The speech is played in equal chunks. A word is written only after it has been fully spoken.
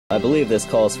I believe this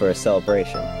calls for a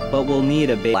celebration, but we'll need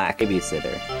a black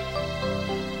babysitter.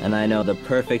 And I know the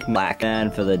perfect black man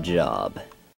for the job.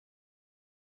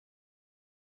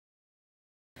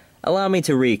 Allow me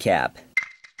to recap.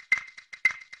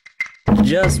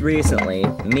 Just recently,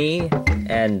 me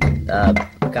and a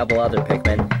couple other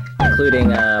Pikmin, including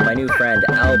my new friend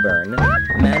Alburn,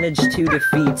 managed to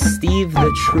defeat Steve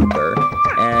the Trooper,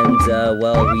 and,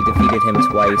 well, we defeated him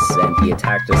twice, and he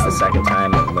attacked us the second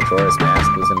time, and Majora's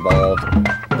Mask was involved.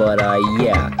 But,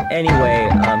 yeah. Anyway,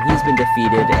 he's been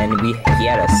defeated, and he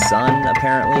had a son,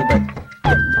 apparently,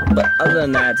 but other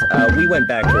than that, we went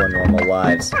back to our normal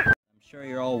lives. I'm sure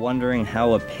you're all wondering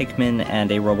how a Pikmin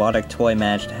and a robotic toy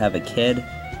managed to have a kid,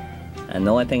 and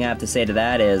the only thing I have to say to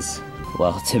that is,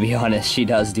 well, to be honest, she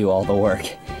does do all the work.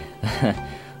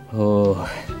 Oh,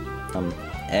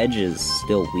 Edge is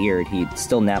still weird. He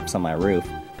still naps on my roof.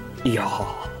 Yeah.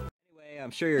 Anyway,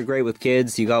 I'm sure you're great with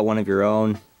kids. You got one of your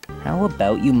own. How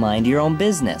about you mind your own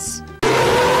business?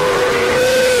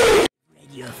 Read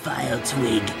your file,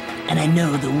 Twig, and I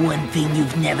know the one thing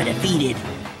you've never defeated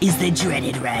is the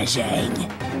dreaded Rajang.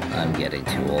 I'm getting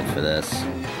too old for this.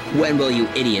 When will you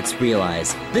idiots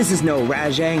realize this is no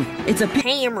Rajang? It's a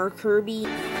hammer, Kirby.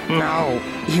 No,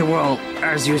 he will,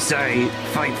 as you say,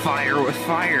 fight fire with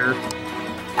fire.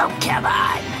 Oh, come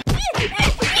on!